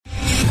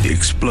The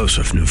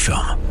explosive new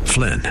film,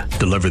 Flynn,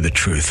 deliver the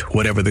truth,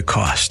 whatever the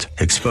cost,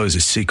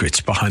 exposes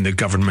secrets behind the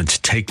government's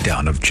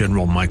takedown of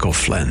General Michael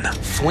Flynn.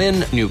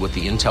 Flynn knew what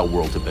the intel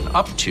world had been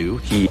up to.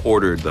 He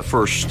ordered the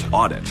first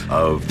audit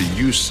of the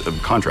use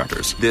of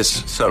contractors.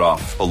 This set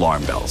off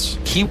alarm bells.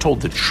 He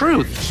told the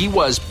truth. He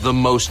was the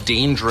most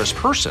dangerous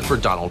person for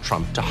Donald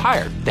Trump to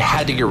hire. They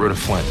had to get rid of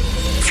Flynn.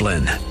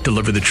 Flynn,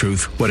 deliver the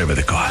truth, whatever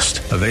the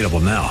cost. Available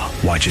now.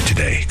 Watch it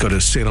today. Go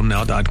to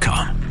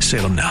salemnow.com.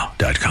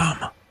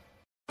 salemnow.com.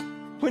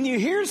 When you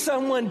hear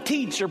someone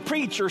teach or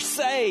preach or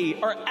say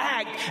or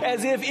act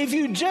as if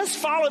you just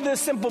follow this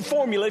simple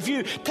formula, if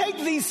you take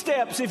these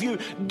steps, if you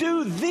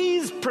do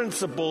these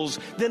principles,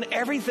 then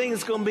everything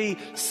is going to be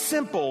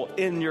simple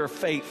in your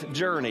faith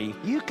journey,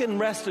 you can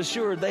rest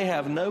assured they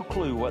have no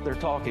clue what they're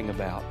talking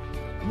about.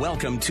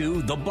 Welcome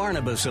to The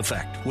Barnabas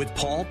Effect with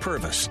Paul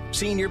Purvis,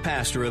 Senior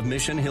Pastor of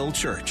Mission Hill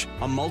Church,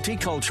 a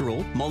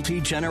multicultural,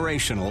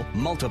 multi-generational,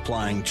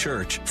 multiplying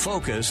church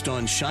focused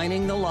on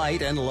shining the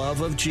light and love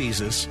of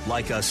Jesus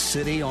like a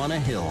city on a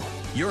hill.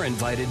 You're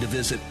invited to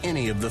visit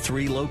any of the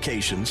 3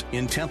 locations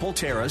in Temple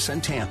Terrace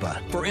and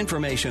Tampa. For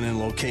information and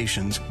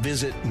locations,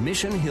 visit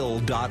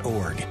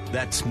missionhill.org.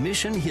 That's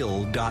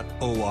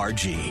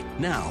missionhill.org.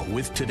 Now,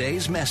 with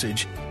today's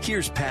message,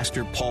 here's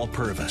Pastor Paul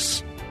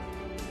Purvis.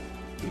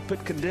 We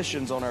put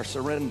conditions on our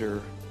surrender.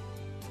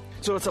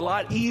 So it's a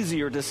lot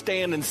easier to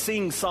stand and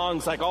sing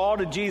songs like, all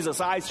to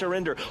Jesus I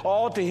surrender,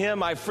 all to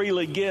him I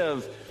freely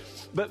give.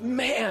 But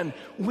man,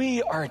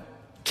 we are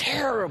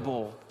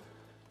terrible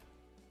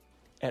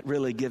at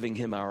really giving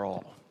him our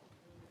all.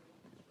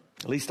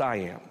 At least I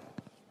am.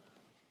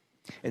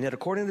 And yet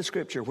according to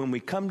Scripture, when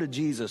we come to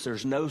Jesus,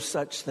 there's no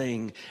such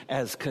thing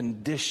as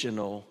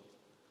conditional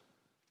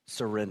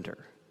surrender.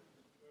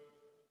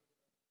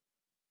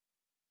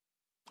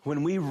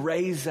 When we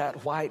raise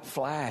that white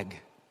flag,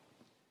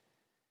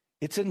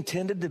 it's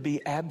intended to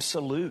be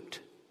absolute.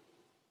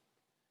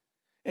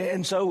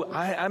 And so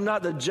I'm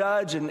not the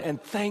judge,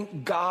 and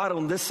thank God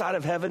on this side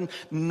of heaven,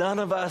 none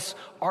of us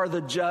are the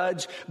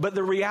judge. But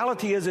the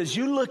reality is, as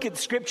you look at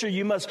Scripture,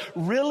 you must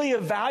really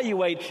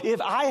evaluate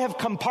if I have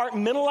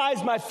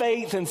compartmentalized my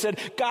faith and said,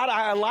 God,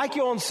 I like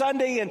you on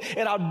Sunday,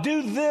 and I'll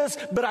do this,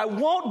 but I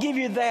won't give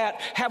you that.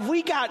 Have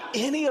we got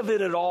any of it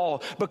at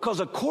all?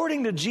 Because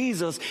according to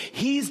Jesus,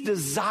 he's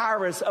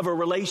desirous of a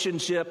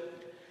relationship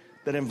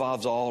that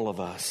involves all of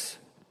us.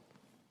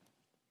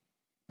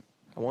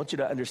 I want you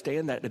to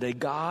understand that today.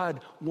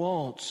 God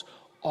wants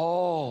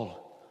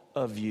all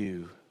of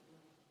you.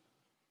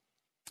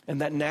 And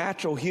that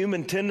natural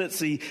human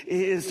tendency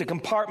is to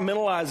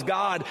compartmentalize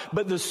God,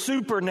 but the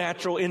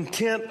supernatural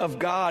intent of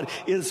God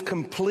is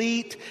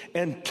complete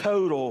and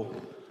total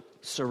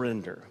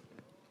surrender.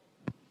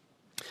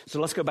 So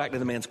let's go back to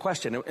the man's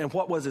question. And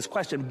what was his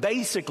question?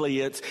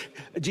 Basically, it's,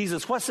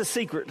 Jesus, what's the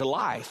secret to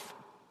life?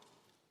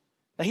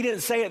 Now, he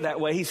didn't say it that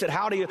way. He said,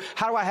 how do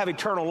I have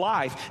eternal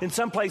life? In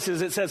some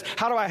places it says,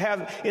 how do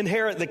I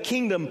inherit the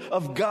kingdom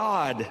of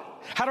God?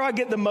 How do I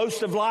get the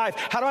most of life?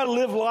 How do I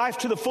live life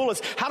to the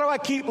fullest? How do I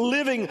keep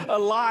living a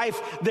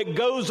life that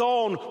goes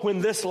on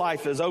when this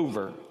life is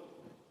over?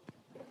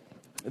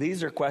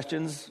 These are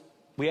questions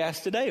we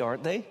ask today,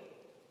 aren't they?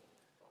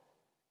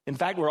 In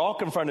fact, we're all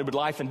confronted with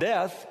life and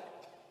death.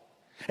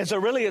 And so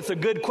really it's a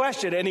good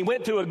question, and he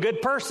went to a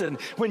good person.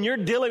 When you're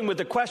dealing with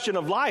the question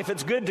of life,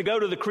 it's good to go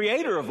to the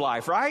creator of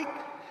life, right?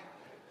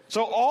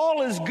 So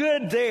all is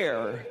good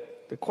there.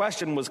 The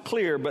question was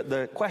clear, but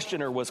the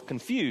questioner was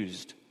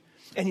confused.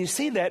 And you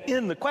see that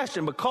in the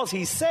question, because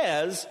he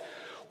says,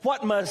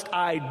 what must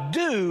I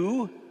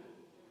do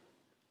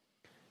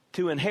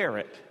to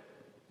inherit?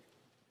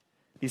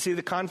 You see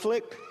the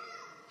conflict?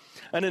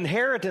 An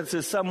inheritance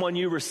is something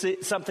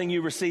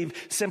you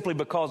receive simply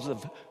because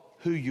of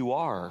who you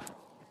are,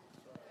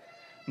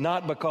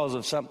 not because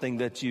of something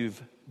that you've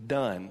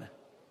done.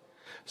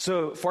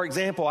 So, for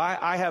example,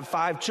 I have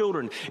 5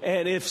 children,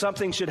 and if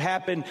something should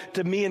happen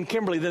to me and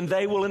Kimberly, then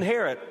they will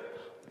inherit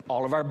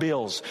all of our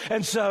bills.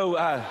 And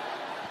so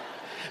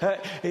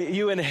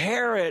you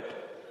inherit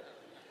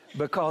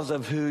because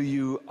of who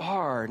you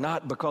are,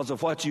 not because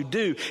of what you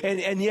do.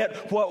 And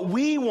yet what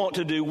we want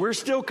to do, we're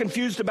still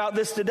confused about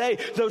this today.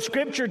 Though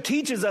Scripture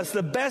teaches us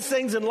the best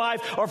things in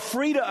life are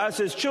free to us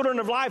as children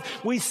of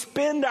life, we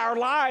spend our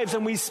lives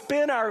and we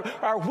spin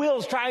our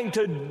wheels trying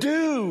to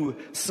do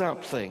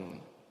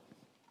something.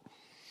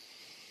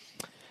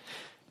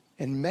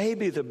 And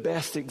maybe the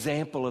best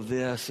example of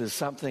this is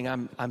something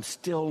I'm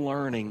still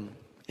learning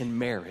in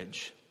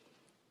marriage.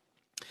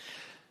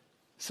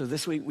 So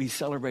this week we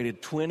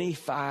celebrated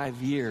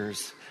 25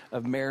 years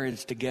of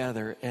marriage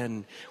together,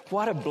 and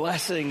what a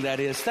blessing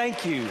that is.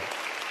 Thank you.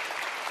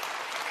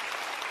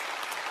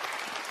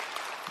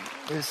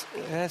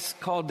 That's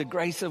called the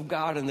grace of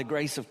God and the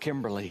grace of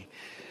Kimberly.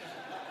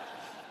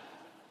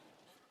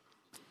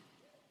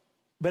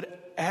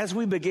 But as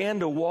we began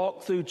to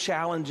walk through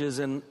challenges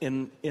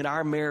in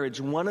our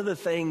marriage, one of the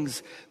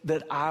things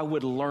that I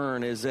would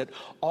learn is that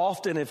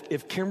often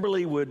if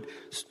Kimberly would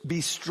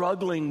be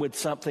struggling with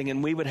something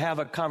and we would have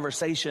a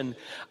conversation,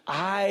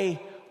 I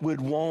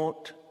would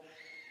want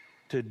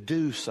to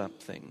do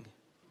something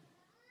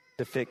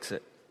to fix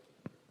it.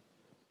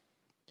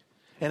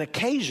 And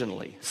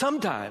occasionally,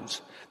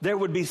 sometimes, there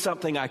would be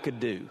something I could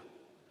do.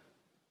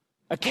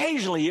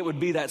 Occasionally, it would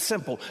be that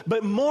simple.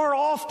 But more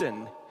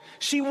often,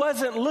 she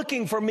wasn't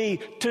looking for me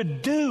to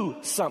do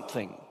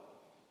something.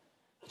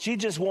 She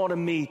just wanted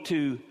me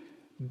to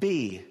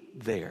be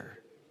there.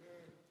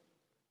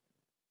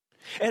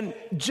 And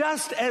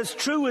just as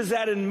true as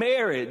that in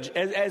marriage,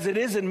 as it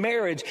is in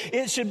marriage,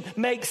 it should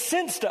make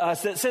sense to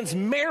us that since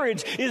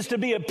marriage is to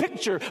be a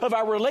picture of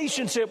our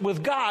relationship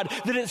with God,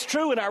 that it's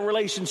true in our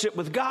relationship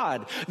with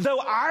God. Though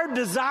our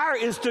desire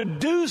is to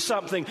do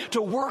something,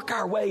 to work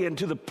our way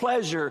into the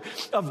pleasure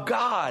of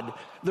God,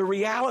 the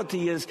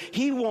reality is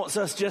He wants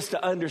us just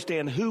to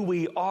understand who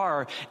we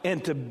are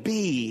and to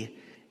be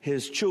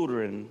His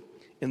children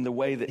in the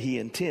way that He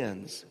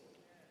intends.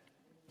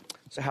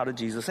 So how did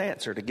Jesus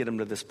answer to get him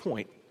to this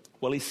point?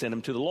 Well, He sent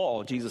him to the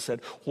law. Jesus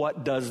said,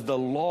 "What does the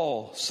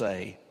law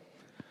say?"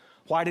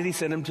 Why did He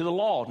send him to the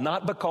law?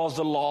 Not because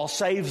the law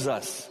saves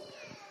us.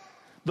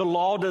 The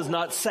law does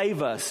not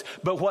save us.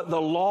 But what the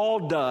law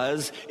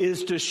does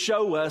is to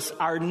show us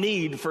our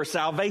need for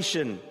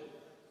salvation.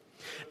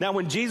 Now,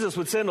 when Jesus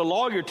would send a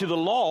lawyer to the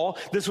law,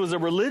 this was a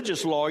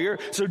religious lawyer,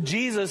 so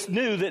Jesus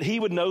knew that he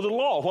would know the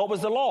law. What was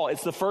the law?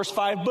 It's the first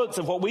 5 books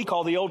of what we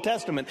call the Old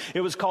Testament.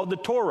 It was called the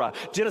Torah: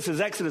 Genesis,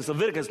 Exodus,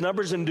 Leviticus,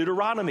 Numbers, and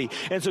Deuteronomy.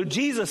 And so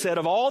Jesus said,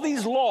 of all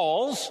these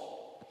laws,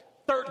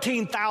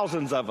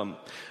 13,000 of them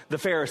the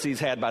Pharisees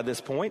had by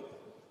this point.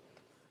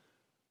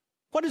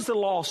 What does the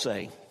law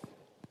say?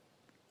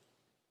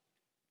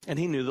 And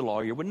He knew the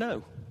lawyer would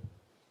know.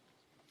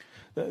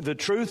 The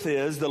truth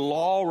is, the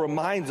law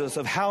reminds us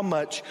of how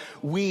much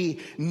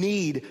we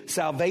need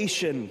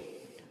salvation.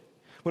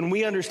 When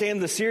we understand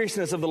the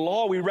seriousness of the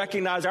law, we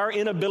recognize our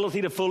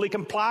inability to fully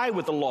comply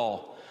with the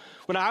law.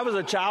 When I was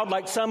a child,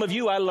 like some of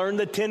you, I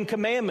learned the 10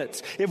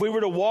 Commandments. If we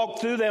were to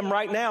walk through them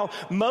right now,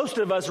 most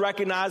of us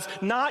recognize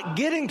not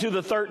getting to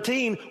the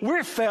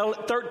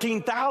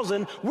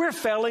 13,000, we're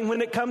failing when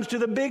it comes to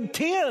the big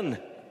 10.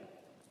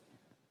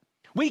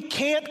 We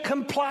can't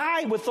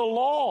comply with the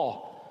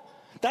law.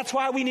 That's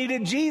why we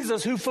needed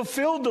Jesus, who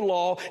fulfilled the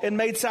law and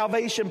made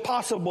salvation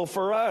possible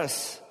for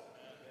us.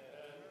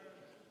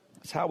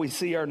 That's how we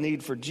see our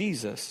need for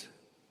Jesus.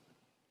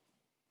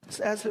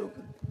 I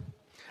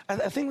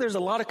think there's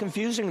a lot of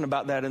confusion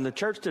about that in the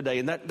church today,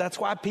 and that's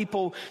why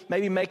people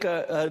maybe make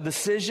a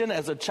decision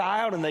as a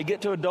child and they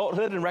get to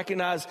adulthood and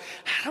recognize,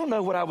 I don't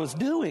know what I was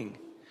doing.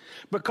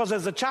 Because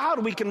as a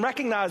child, we can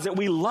recognize that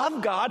we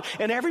love God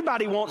and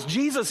everybody wants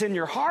Jesus in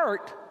your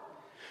heart.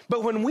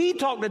 But when we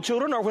talk to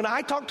children, or when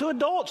I talk to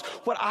adults,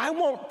 what I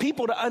want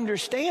people to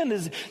understand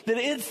is that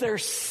it's their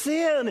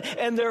sin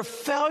and their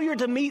failure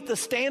to meet the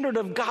standard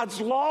of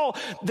God's law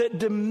that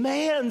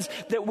demands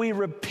that we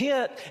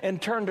repent and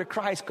turn to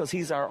Christ, because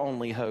He's our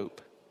only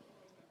hope.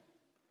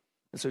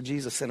 And so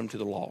Jesus sent him to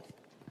the law.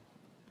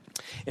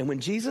 And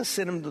when Jesus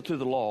sent him to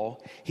the law,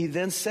 He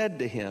then said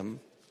to him,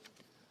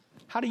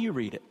 "How do you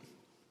read it?"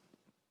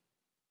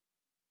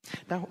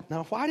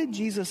 Now, why did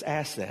Jesus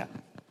ask that?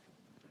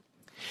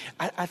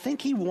 I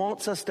think He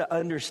wants us to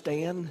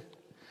understand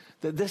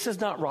that this is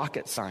not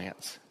rocket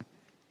science.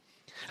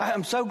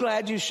 I'm so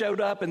glad you showed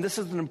up, and this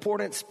is an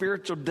important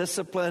spiritual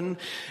discipline,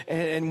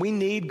 and we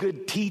need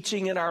good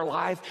teaching in our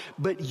life,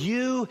 but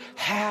you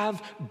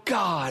have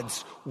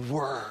God's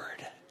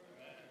Word.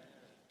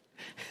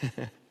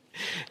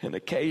 And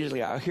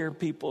occasionally I hear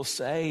people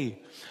say,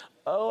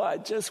 "Oh, I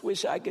just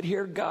wish I could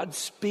hear God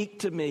speak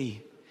to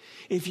me."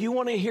 If you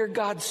want to hear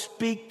God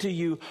speak to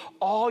you,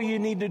 all you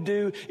need to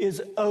do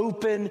is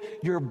open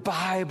your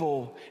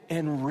Bible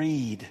and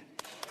read.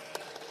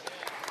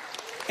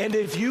 And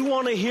if you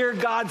want to hear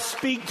God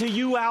speak to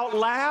you out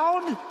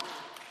loud,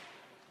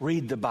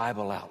 read the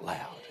Bible out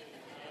loud.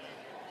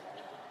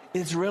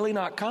 It's really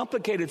not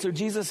complicated. So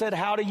Jesus said,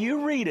 "How do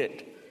you read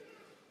it?"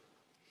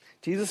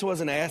 Jesus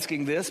wasn't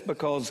asking this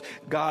because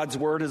God's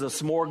Word is a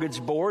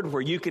smorgasbord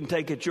where you can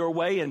take it your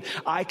way and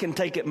I can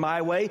take it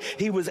my way.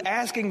 He was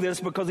asking this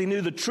because He knew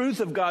the truth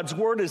of God's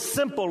Word is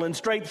simple and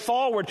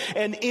straightforward,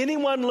 and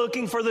anyone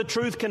looking for the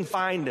truth can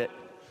find it.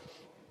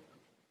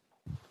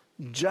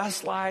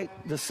 Just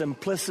like the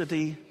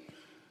simplicity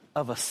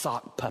of a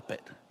sock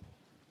puppet.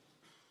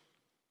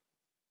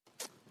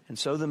 And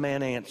so the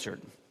man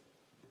answered.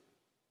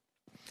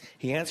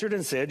 He answered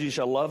and said, "You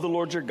shall love the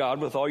Lord your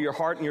God with all your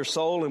heart and your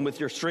soul and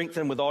with your strength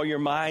and with all your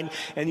mind,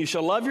 and you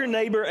shall love your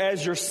neighbor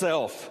as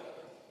yourself."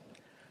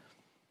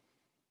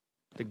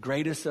 The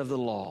greatest of the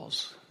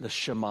laws, the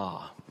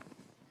Shema,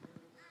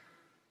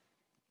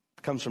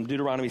 comes from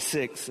Deuteronomy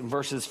 6 and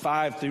verses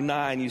 5 through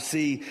 9. You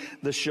see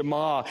the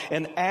Shema.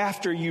 And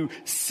after you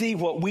see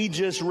what we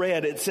just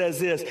read, it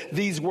says this: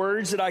 "These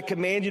words that I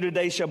command you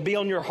today shall be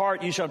on your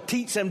heart. You shall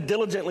teach them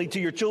diligently to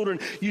your children.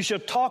 You shall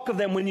talk of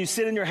them when you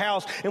sit in your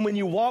house and when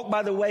you walk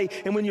by the way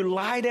and when you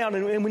lie down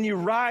and when you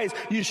rise.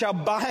 You shall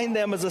bind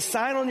them as a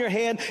sign on your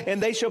hand,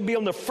 and they shall be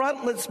on the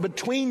frontlets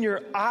between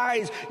your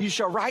eyes. You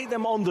shall write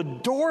them on the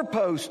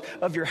doorpost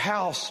of your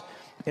house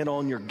and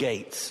on your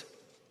gates."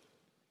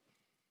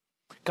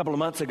 A couple of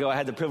months ago, I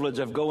had the privilege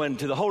of going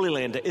to the Holy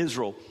Land, to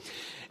Israel.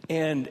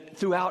 And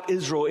throughout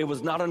Israel, it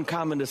was not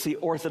uncommon to see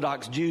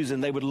Orthodox Jews,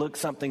 and they would look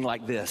something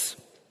like this.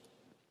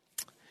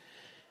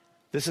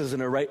 This is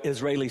an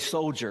Israeli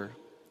soldier.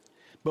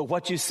 But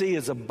what you see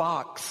is a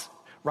box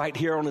right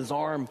here on his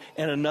arm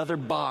and another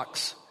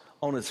box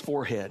on his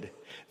forehead.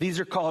 These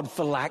are called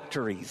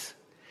phylacteries.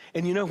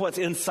 And you know what's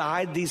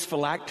inside these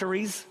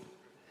phylacteries?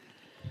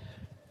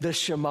 The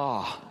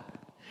Shema.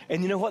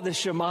 And you know what the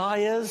Shema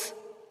is?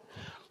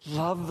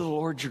 Love the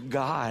Lord your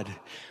God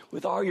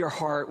with all your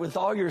heart, with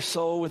all your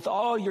soul, with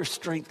all your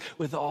strength,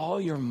 with all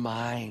your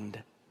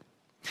mind.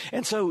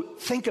 And so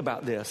think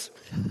about this.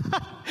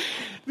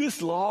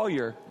 This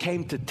lawyer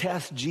came to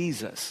test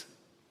Jesus,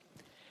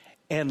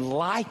 and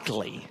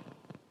likely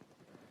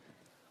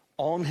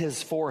on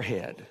his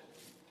forehead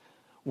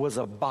was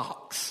a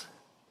box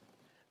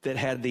that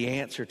had the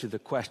answer to the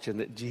question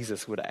that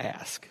Jesus would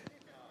ask.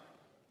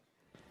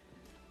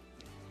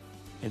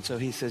 And so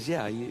he says,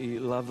 yeah, you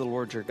love the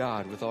Lord your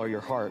God with all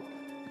your heart,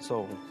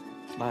 soul,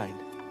 mind,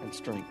 and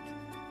strength.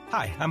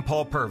 Hi, I'm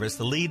Paul Purvis,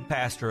 the lead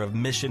pastor of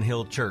Mission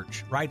Hill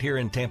Church right here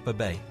in Tampa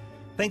Bay.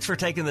 Thanks for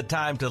taking the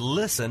time to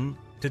listen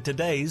to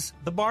today's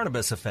The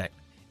Barnabas Effect.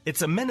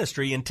 It's a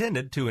ministry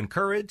intended to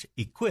encourage,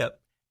 equip,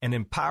 and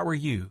empower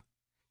you.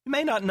 You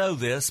may not know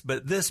this,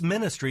 but this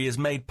ministry is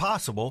made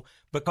possible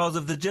because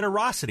of the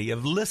generosity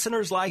of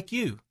listeners like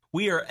you.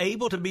 We are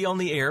able to be on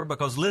the air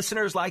because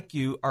listeners like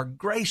you are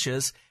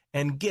gracious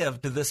and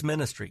give to this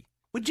ministry.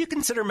 Would you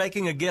consider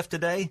making a gift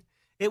today?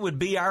 It would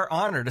be our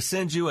honor to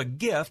send you a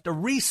gift, a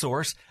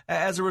resource,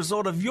 as a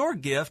result of your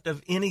gift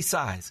of any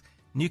size.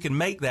 And you can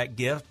make that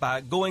gift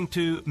by going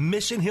to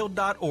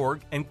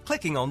missionhill.org and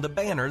clicking on the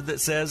banner that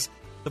says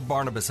The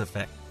Barnabas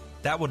Effect.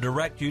 That will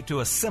direct you to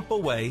a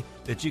simple way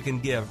that you can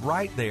give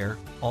right there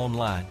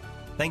online.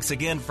 Thanks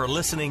again for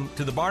listening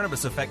to The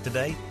Barnabas Effect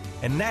today.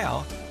 And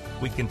now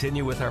we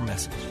continue with our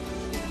message.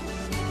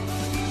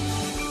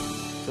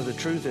 So the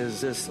truth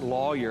is, this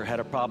lawyer had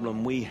a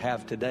problem we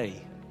have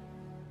today.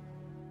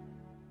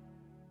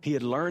 He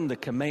had learned the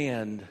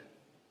command,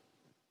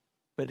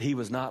 but he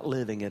was not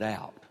living it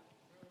out.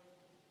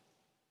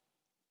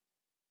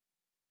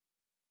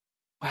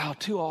 Wow,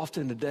 too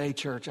often today,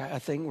 church, I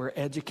think we're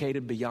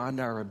educated beyond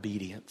our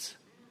obedience.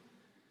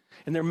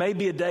 And there may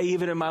be a day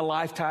even in my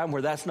lifetime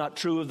where that's not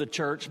true of the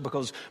church,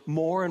 because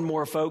more and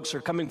more folks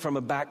are coming from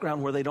a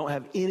background where they don't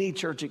have any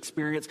church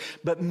experience.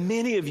 But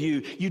many of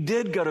you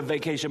did go to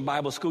Vacation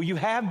Bible School. You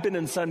have been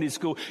in Sunday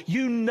school.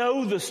 You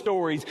know the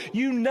stories.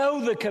 You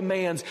know the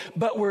commands.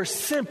 But we're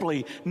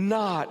simply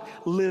not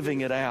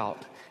living it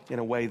out in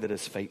a way that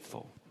is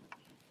faithful.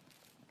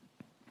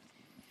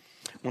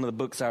 One of the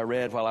books I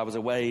read while I was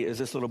away is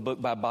this little book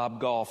by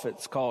Bob Goff.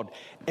 It's called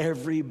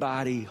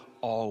Everybody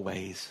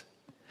Always.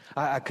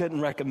 I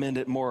couldn't recommend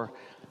it more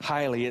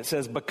highly. It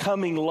says,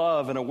 becoming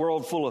love in a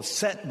world full of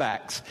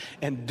setbacks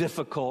and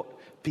difficult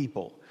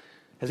people.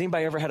 Has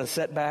anybody ever had a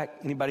setback?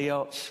 Anybody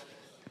else?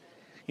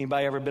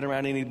 Anybody ever been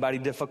around anybody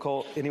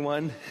difficult?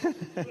 Anyone?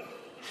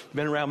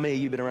 Been around me,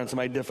 you've been around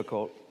somebody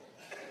difficult.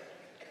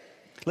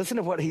 Listen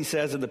to what he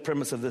says in the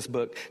premise of this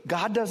book.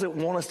 God doesn't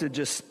want us to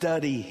just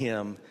study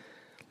him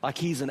like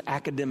he's an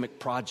academic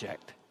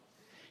project.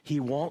 He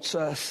wants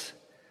us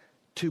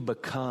to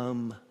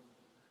become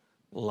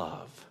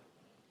love.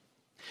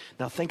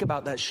 Now think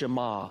about that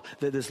Shema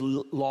that this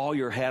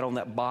lawyer had on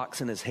that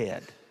box in his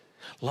head.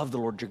 Love the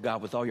Lord your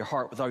God with all your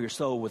heart, with all your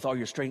soul, with all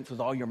your strength, with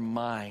all your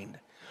mind.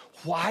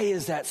 Why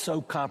is that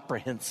so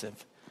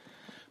comprehensive?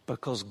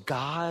 Because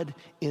God,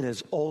 in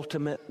his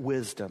ultimate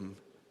wisdom,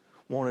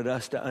 wanted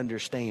us to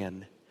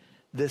understand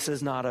this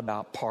is not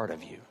about part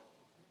of you.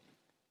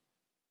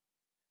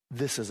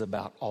 This is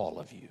about all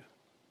of you.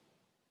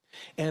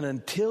 And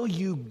until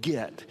you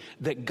get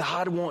that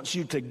God wants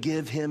you to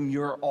give him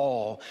your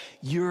all,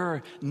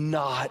 you're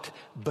not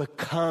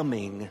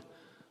becoming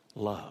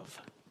love.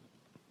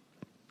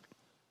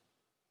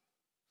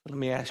 Let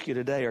me ask you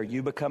today, are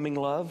you becoming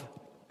love?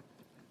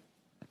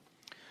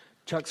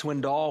 Chuck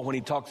Swindoll, when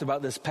he talks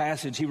about this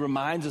passage, he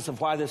reminds us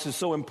of why this is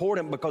so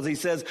important, because he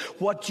says,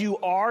 what you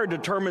are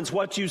determines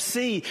what you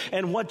see,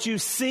 and what you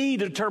see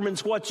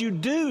determines what you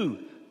do.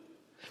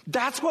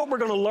 That's what we're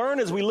going to learn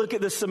as we look at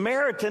the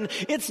Samaritan.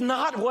 It's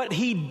not what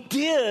he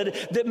did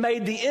that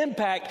made the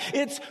impact.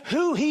 It's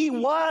who he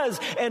was,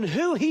 and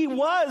who he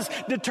was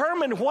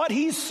determined what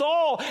he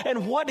saw,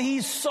 and what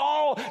he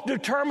saw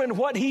determined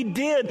what he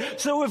did.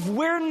 So if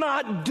we're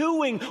not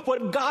doing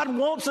what God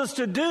wants us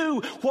to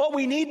do, what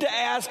we need to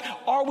ask,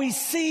 are we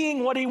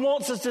seeing what he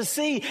wants us to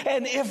see?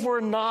 And if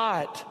we're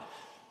not,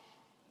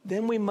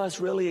 then we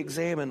must really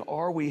examine,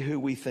 are we who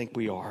we think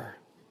we are?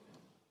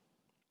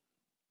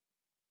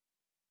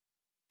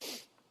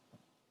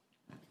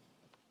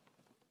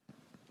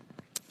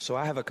 So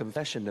I have a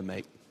confession to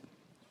make.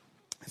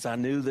 As I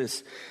knew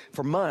this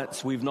for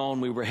months, we've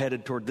known we were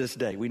headed toward this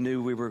day. We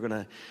knew we were going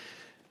to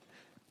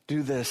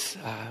do this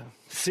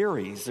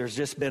series. There's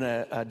just been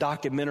a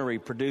documentary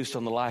produced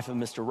on the life of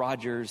Mr.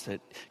 Rogers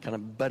that kind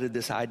of budded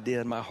this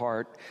idea in my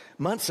heart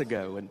months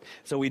ago. And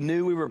so we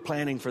knew we were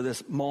planning for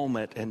this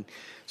moment. And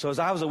so as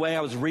I was away,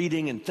 I was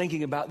reading and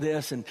thinking about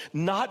this, and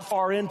not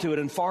far into it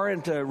and far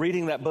into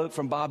reading that book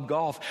from Bob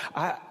Goff,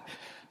 I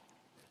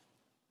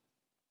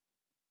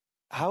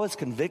was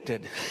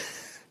convicted.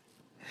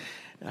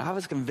 I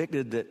was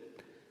convicted that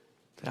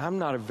I'm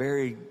not a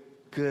very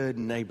good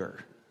neighbor.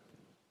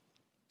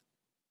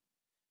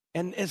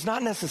 And it's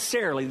not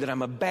necessarily that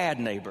I'm a bad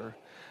neighbor.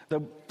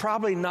 Though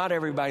probably not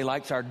everybody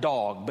likes our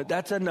dog, but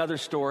that's another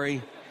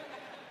story.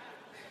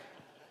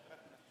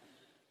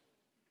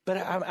 But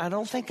I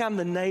don't think I'm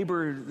the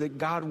neighbor that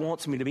God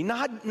wants me to be.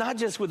 Not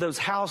just with those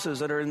houses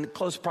that are in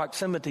close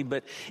proximity,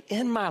 but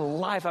in my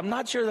life. I'm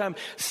not sure that I'm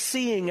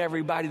seeing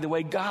everybody the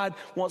way God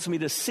wants me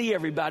to see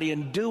everybody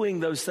and doing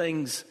those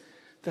things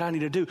that I need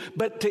to do.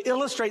 But to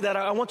illustrate that,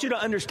 I want you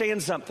to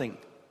understand something.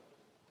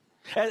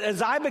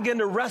 As I begin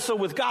to wrestle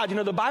with God,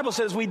 the Bible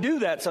says we do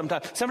that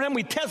sometimes. Sometimes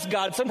we test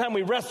God, sometimes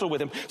we wrestle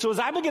with Him. So as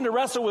I begin to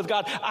wrestle with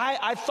God,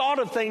 I thought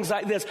of things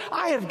like this.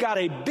 I have got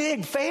a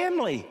big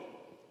family.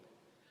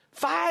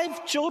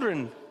 5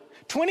 children,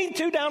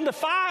 22 down to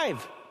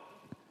 5.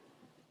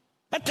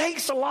 That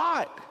takes a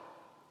lot.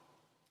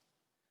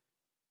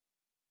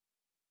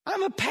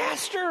 I'm a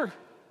pastor.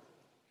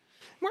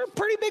 We're a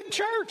pretty big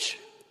church.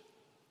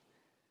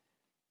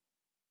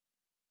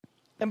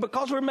 And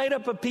because we're made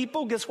up of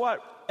people, guess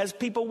what? As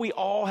people, we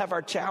all have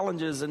our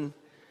challenges, and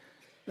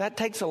that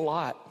takes a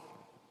lot.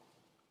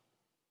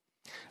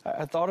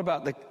 I thought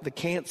about the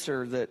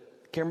cancer that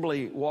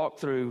Kimberly walked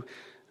through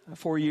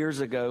 4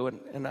 years ago,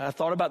 and I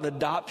thought about the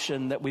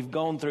adoption that we've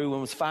gone through and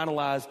was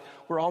finalized.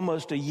 We're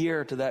almost a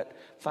year to that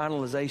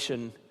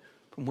finalization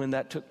from when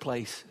that took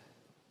place.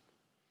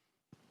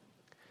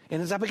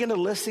 And as I began to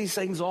list these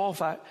things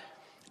off, I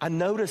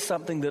noticed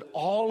something that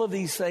all of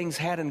these things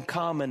had in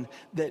common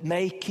that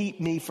may keep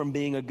me from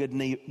being a good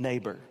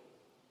neighbor.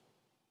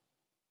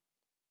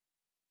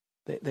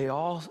 They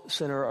all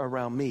center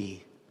around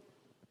me.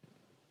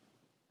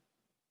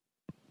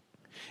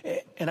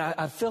 And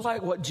I feel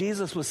like what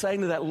Jesus was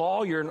saying to that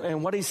lawyer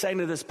and what He's saying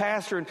to this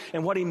pastor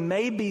and what He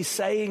may be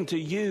saying to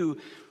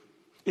you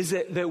is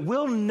that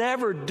we'll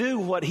never do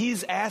what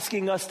He's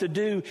asking us to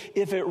do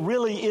if it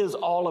really is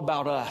all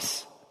about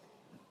us.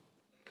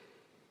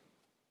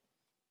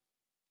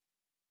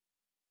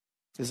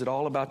 Is it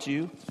all about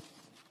you?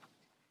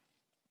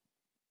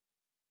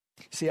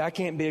 See, I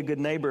can't be a good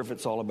neighbor if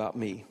it's all about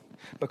me,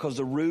 because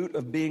the root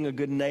of being a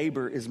good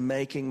neighbor is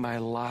making my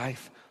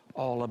life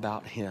all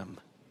about Him.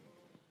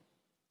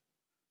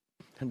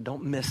 And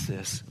don't miss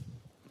this.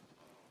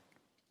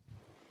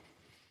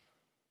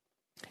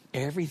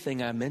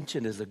 Everything I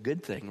mentioned is a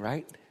good thing,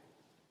 right?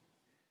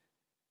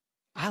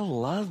 I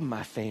love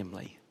my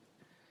family,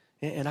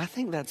 and I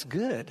think that's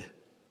good.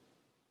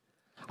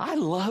 I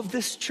love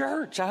this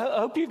church. I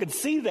hope you could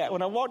see that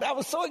when I walked. I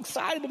was so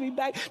excited to be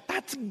back.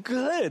 That's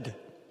good.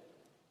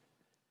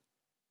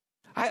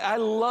 I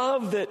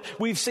love that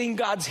we've seen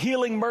God's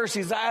healing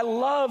mercies. I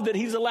love that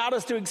He's allowed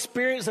us to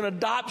experience an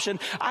adoption.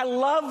 I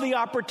love the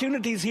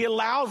opportunities He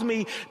allows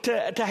me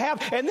to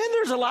have. And then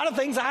there's a lot of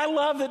things I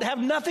love that have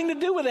nothing to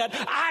do with that.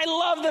 I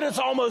love that it's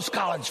almost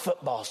college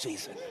football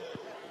season.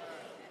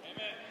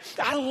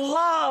 I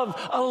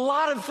love a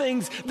lot of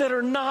things that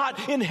are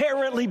not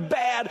inherently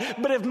bad,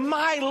 but if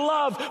my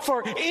love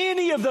for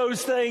any of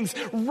those things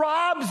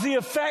robs the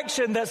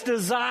affection that's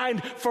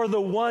designed for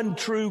the one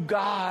true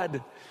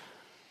God,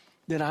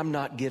 then I'm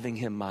not giving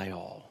Him my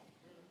all.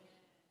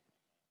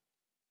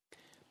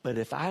 But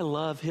if I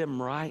love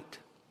Him right,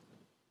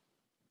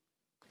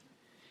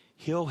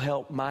 He'll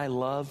help my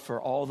love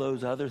for all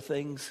those other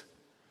things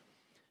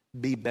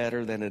be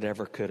better than it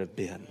ever could have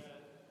been.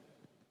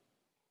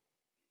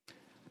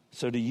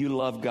 So do you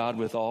love God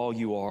with all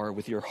you are,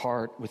 with your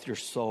heart, with your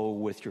soul,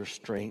 with your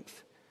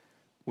strength,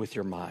 with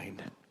your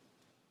mind?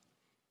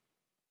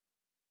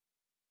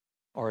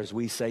 Or as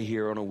we say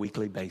here on a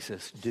weekly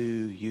basis, do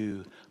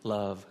you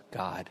love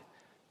God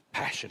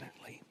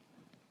passionately?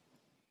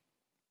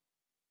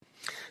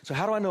 So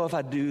how do I know if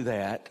I do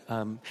that?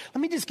 Let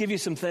me just give you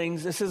some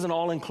things. This isn't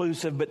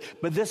all-inclusive,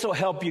 but this will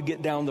help you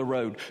get down the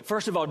road.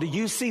 First of all, do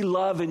you see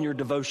love in your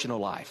devotional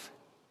life?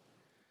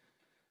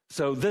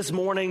 So this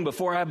morning,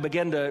 before I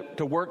began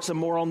to work some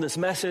more on this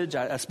message,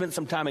 I spent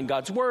some time in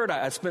God's Word.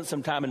 I spent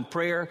some time in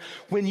prayer.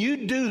 When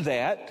you do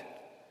that,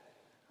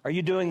 are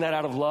you doing that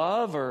out of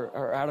love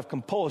or out of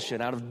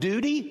compulsion, out of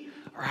duty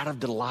or out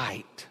of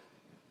delight?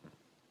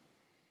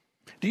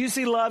 Do you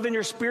see love in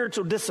your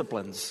spiritual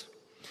disciplines?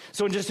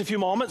 So in just a few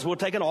moments, we'll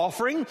take an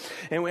offering,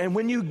 and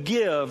when you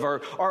give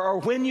or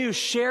when you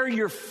share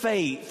your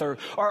faith or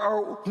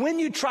when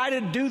you try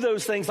to do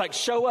those things like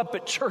show up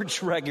at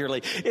church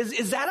regularly,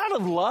 is that out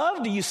of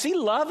love? Do you see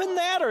love in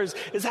that, or is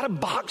that a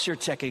box you're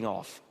checking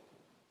off?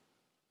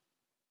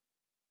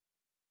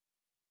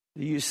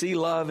 Do you see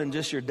love in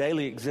just your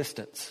daily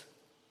existence?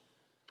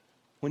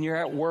 When you're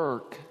at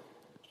work,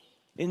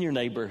 in your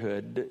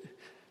neighborhood,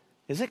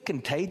 is it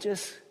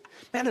contagious?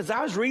 Man, as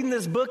I was reading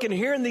this book and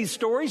hearing these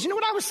stories, you know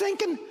what I was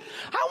thinking?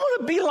 I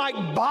want to be like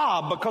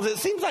Bob, because it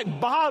seems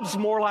like Bob's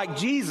more like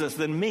Jesus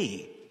than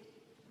me.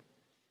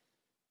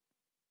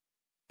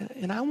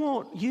 And I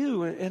want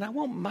you and I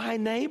want my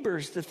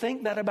neighbors to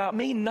think that about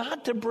me,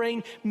 not to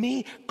bring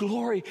me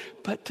glory,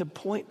 but to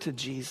point to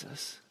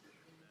Jesus.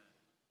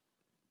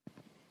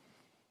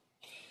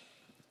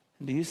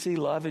 Do you see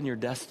love in your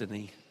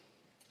destiny?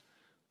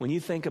 When you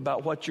think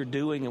about what you're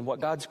doing and what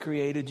God's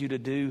created you to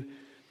do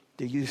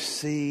you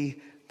see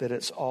that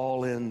it's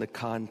all in the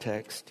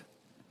context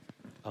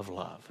of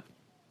love?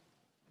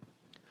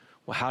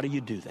 Well, how do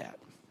you do that?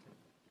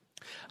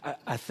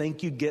 I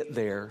think you get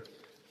there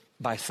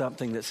by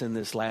something that's in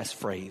this last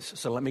phrase.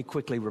 So let me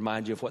quickly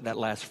remind you of what that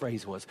last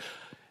phrase was.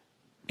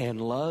 And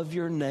love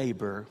your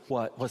neighbor.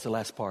 What's the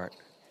last part?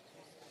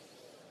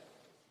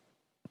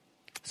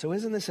 So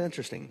isn't this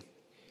interesting?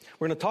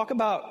 We're going to talk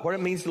about what it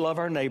means to love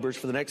our neighbors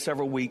for the next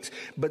several weeks,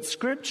 but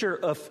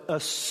Scripture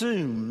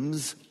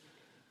assumes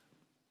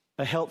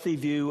a healthy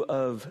view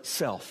of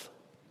self.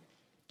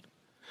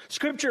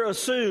 Scripture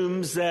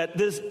assumes that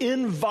this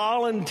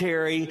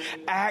involuntary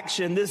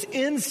action, this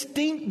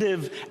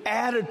instinctive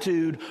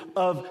attitude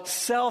of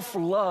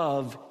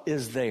self-love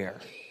is there.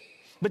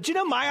 But you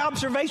know my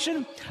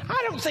observation?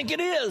 I don't think it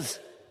is.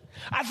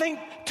 I think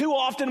too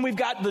often we've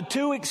got the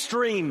two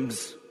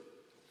extremes.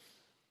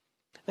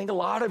 I think a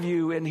lot of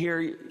you in here,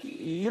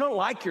 you don't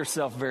like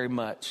yourself very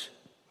much.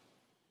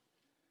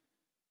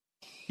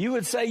 You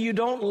would say you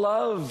don't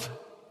love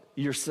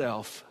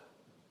yourself.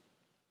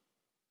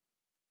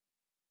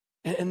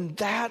 And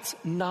that's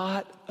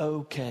not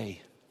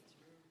okay.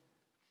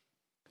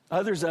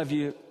 Others of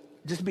you,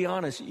 just be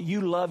honest,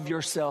 you love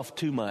yourself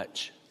too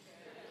much.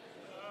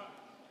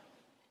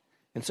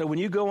 And so when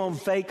you go on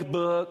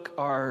Facebook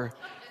or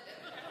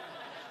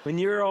when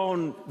you're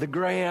on the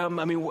gram,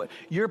 I mean,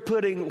 you're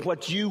putting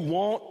what you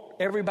want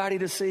everybody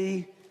to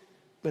see,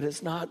 but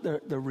it's not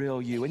the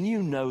real you. And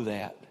you know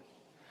that.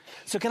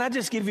 So can I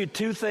just give you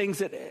two things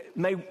that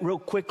may real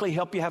quickly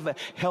help you have a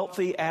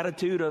healthy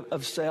attitude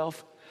of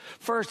self?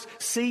 First,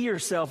 see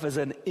yourself as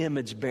an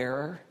image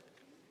bearer.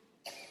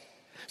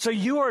 So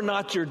you are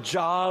not your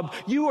job.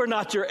 You are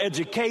not your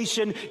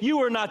education.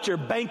 You are not your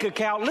bank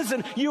account.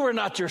 Listen, you are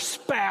not your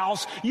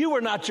spouse. You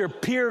are not your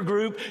peer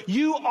group.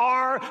 You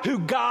are who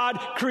God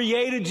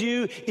created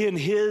you in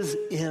His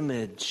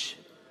image.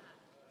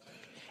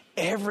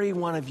 Every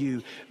one of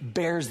you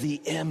bears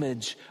the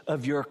image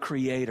of your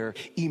Creator.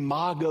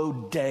 Imago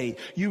Dei.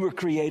 You were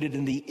created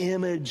in the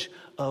image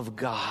of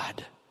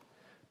God.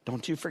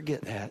 Don't you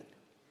forget that.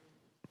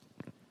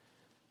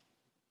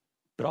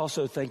 But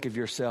also think of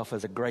yourself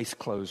as a grace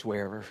clothes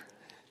wearer.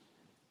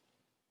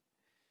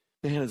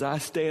 And as I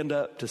stand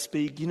up to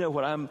speak, you know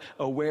what I'm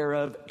aware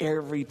of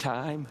every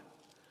time?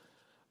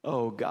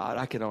 Oh, God,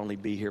 I can only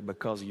be here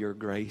because of your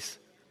grace.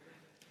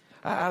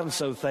 I'm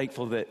so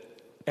thankful that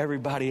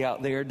everybody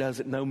out there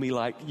doesn't know me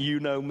like you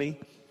know me.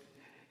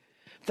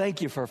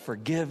 Thank you for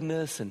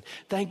forgiveness, and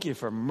thank you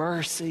for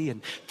mercy,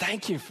 and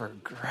thank you for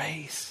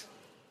grace.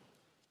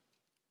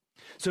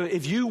 So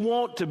if you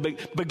want to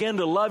begin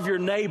to love your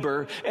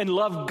neighbor and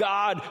love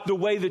God the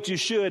way that you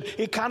should,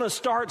 it kind of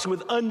starts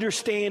with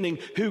understanding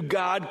who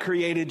God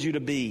created you to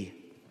be.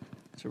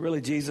 So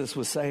really Jesus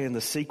was saying the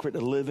secret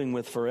to living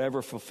with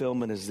forever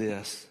fulfillment is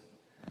this: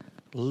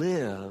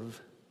 live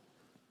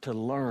to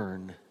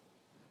learn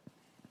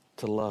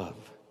to love.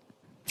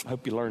 I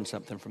hope you learned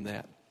something from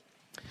that.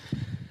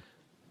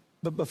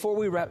 But before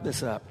we wrap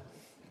this up,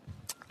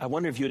 I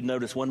wonder if you would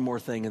notice one more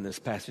thing in this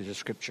passage of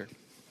Scripture.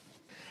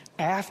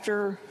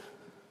 After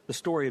the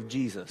story of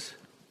Jesus,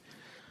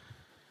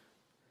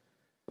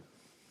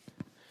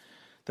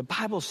 the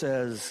Bible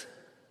says,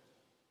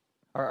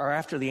 or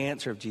after the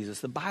answer of Jesus,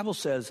 the Bible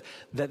says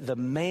that the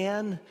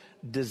man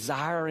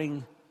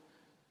desiring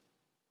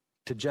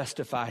to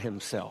justify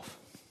himself.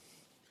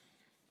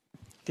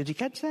 Did you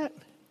catch that?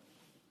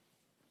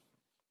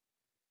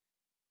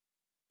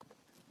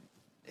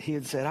 He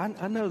had said,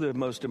 I know the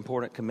most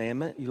important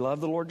commandment. You love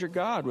the Lord your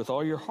God with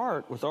all your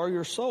heart, with all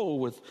your soul,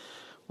 with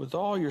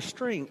all your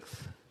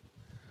strength,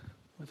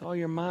 with all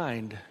your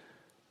mind,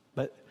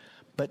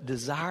 but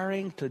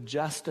desiring to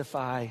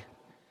justify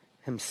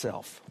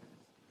himself.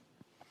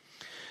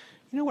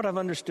 You know what I've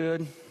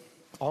understood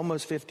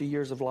almost 50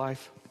 years of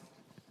life?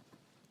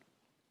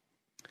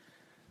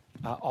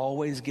 I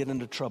always get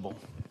into trouble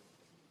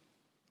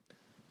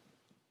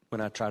when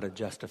I try to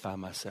justify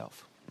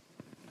myself.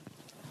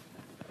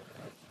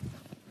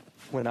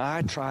 When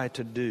I try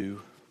to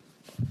do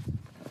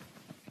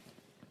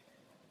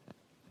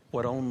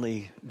what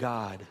only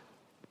God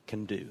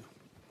can do.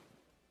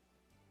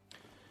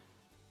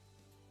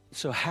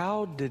 So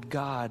how did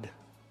God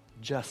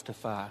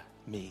justify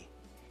me?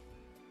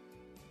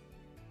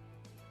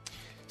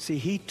 See,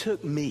 He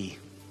took me,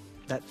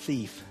 that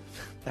thief,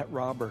 that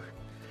robber,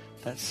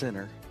 that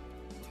sinner,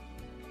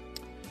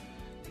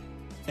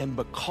 and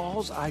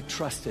because I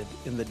trusted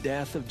in the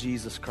death of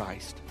Jesus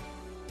Christ,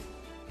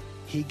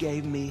 He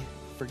gave me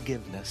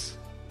forgiveness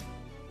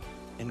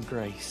and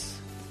grace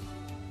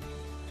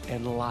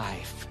and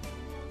life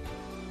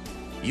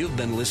You've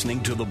been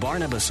listening to The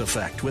Barnabas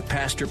Effect with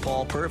Pastor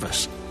Paul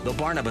Purvis. The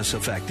Barnabas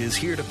Effect is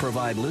here to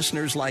provide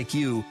listeners like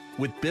you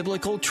with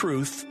biblical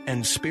truth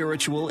and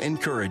spiritual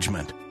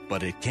encouragement.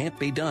 But it can't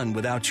be done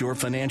without your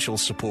financial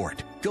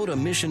support. Go to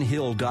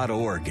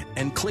missionhill.org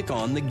and click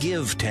on the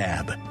Give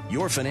tab.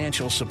 Your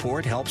financial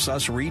support helps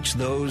us reach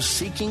those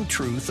seeking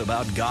truth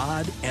about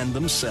God and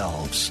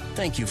themselves.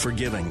 Thank you for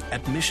giving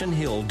at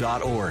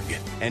missionhill.org.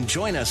 And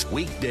join us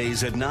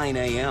weekdays at 9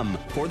 a.m.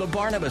 for The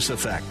Barnabas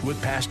Effect with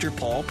Pastor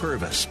Paul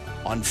Purvis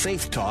on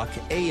Faith Talk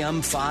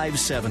AM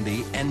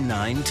 570 and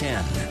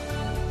 910.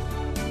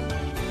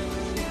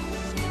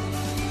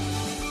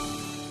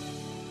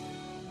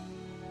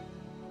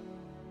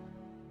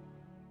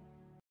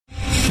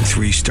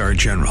 3-star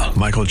General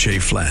Michael J.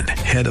 Flynn,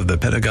 head of the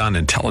Pentagon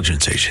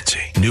Intelligence Agency,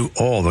 knew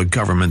all the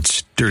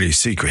government's dirty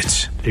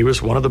secrets. He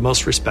was one of the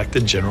most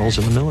respected generals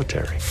in the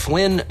military.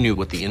 Flynn knew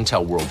what the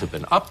intel world had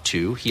been up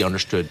to. He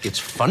understood its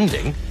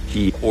funding.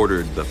 He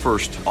ordered the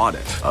first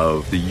audit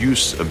of the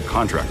use of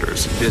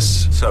contractors.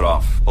 This set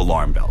off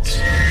alarm bells.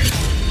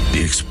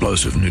 The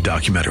explosive new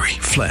documentary,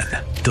 Flynn,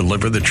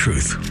 Deliver the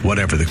Truth,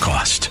 Whatever the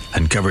Cost,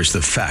 uncovers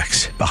the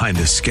facts behind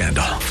this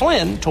scandal.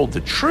 Flynn told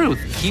the truth.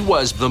 He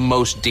was the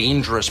most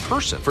dangerous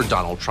person for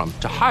Donald Trump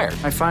to hire.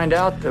 I find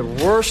out the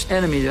worst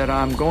enemy that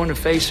I'm going to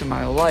face in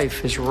my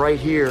life is right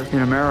here in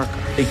America.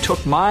 They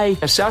took my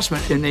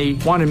assessment and they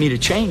wanted me to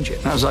change it.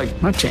 And I was like,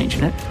 I'm not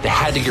changing it. They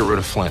had to get rid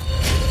of Flynn.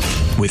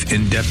 With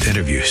in-depth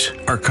interviews,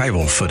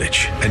 archival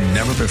footage, and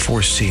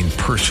never-before-seen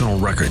personal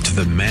records of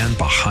the man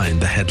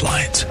behind the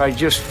headlines. I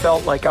just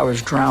felt like I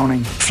was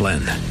drowning. Flynn,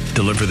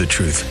 Deliver the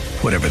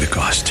Truth, Whatever the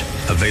Cost.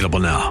 Available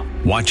now.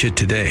 Watch it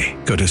today.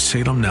 Go to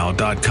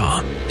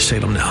salemnow.com.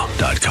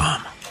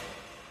 salemnow.com.